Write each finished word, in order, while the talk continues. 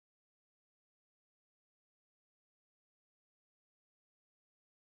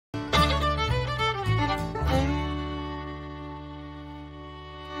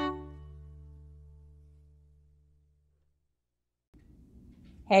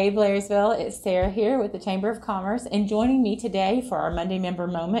Hey Blairsville, it's Sarah here with the Chamber of Commerce, and joining me today for our Monday Member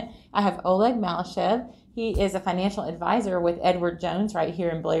Moment, I have Oleg Malyshev. He is a financial advisor with Edward Jones right here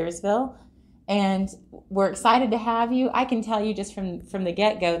in Blairsville, and we're excited to have you. I can tell you just from the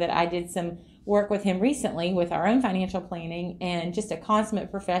get-go that I did some work with him recently with our own financial planning, and just a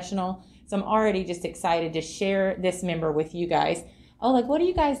consummate professional, so I'm already just excited to share this member with you guys. Oleg, what do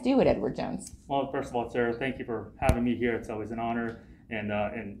you guys do at Edward Jones? Well, first of all, Sarah, thank you for having me here. It's always an honor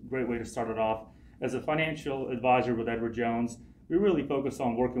and great way to start it off. As a financial advisor with Edward Jones, we really focus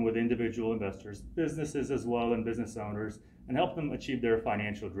on working with individual investors, businesses as well, and business owners, and help them achieve their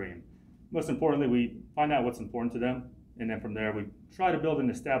financial dream. Most importantly, we find out what's important to them, and then from there, we try to build an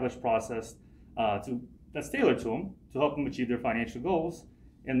established process that's tailored to them to help them achieve their financial goals.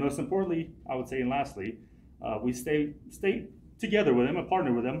 And most importantly, I would say, and lastly, we stay together with them and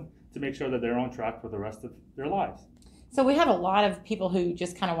partner with them to make sure that they're on track for the rest of their lives. So we have a lot of people who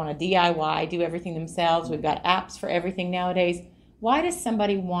just kind of want to DIY, do everything themselves. We've got apps for everything nowadays. Why does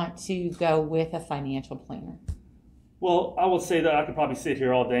somebody want to go with a financial planner? Well, I will say that I could probably sit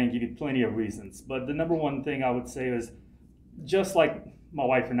here all day and give you plenty of reasons. But the number one thing I would say is, just like my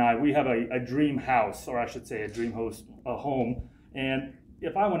wife and I, we have a dream house, or I should say a dream home. And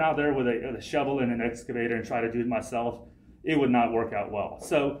if I went out there with a shovel and an excavator and tried to do it myself, it would not work out well.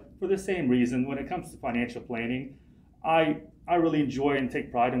 So for the same reason, when it comes to financial planning, I really enjoy and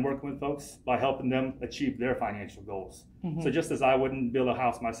take pride in working with folks by helping them achieve their financial goals. Mm-hmm. So just as I wouldn't build a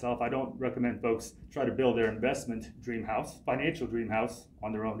house myself, I don't recommend folks try to build their investment dream house, financial dream house,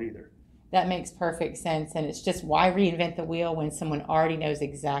 on their own either. That makes perfect sense, and it's just, why reinvent the wheel when someone already knows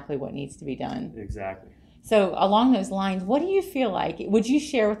exactly what needs to be done? Exactly. So along those lines, what do you feel like, would you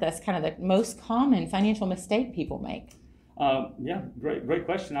share with us kind of the most common financial mistake people make? Yeah, great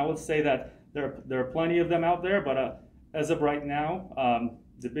question. I would say that there are plenty of them out there, but as of right now,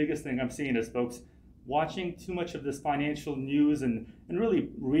 the biggest thing I'm seeing is folks watching too much of this financial news and really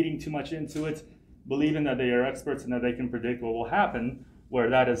reading too much into it, believing that they are experts and that they can predict what will happen, where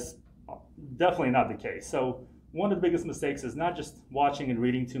that is definitely not the case. So one of the biggest mistakes is not just watching and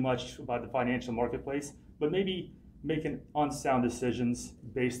reading too much about the financial marketplace, but maybe making unsound decisions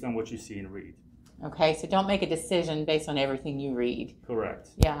based on what you see and read. Okay, so don't make a decision based on everything you read. Correct.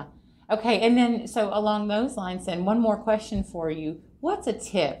 Yeah. Okay, and then, so along those lines, then, one more question for you. What's a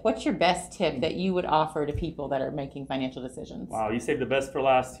tip? What's your best tip that you would offer to people that are making financial decisions? Wow, you saved the best for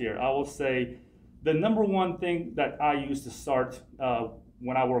last here. I will say the number one thing that I use to start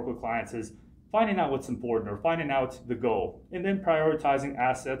when I work with clients is finding out what's important, or finding out the goal, and then prioritizing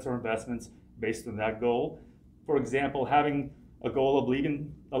assets or investments based on that goal. For example, having a goal of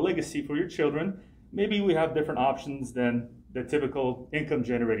leaving a legacy for your children, maybe we have different options than the typical income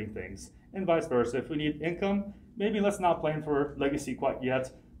generating things, and vice versa. If we need income, maybe let's not plan for legacy quite yet,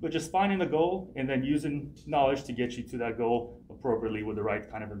 but just finding a goal and then using knowledge to get you to that goal appropriately with the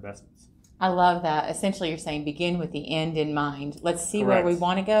right kind of investments. I love that. Essentially, you're saying begin with the end in mind. Let's see Correct. Where we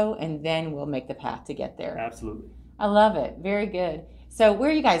want to go, and then we'll make the path to get there. Absolutely. I love it. Very good. So where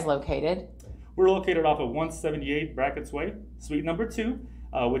are you guys located? We're located off of 178 Brackett's Way, suite number 2,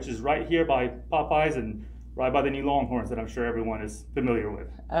 which is right here by Popeyes and right by the new Longhorns that I'm sure everyone is familiar with.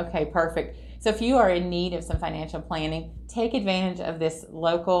 Okay, perfect. So if you are in need of some financial planning, take advantage of this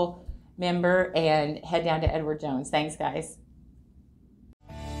local member and head down to Edward Jones. Thanks, guys.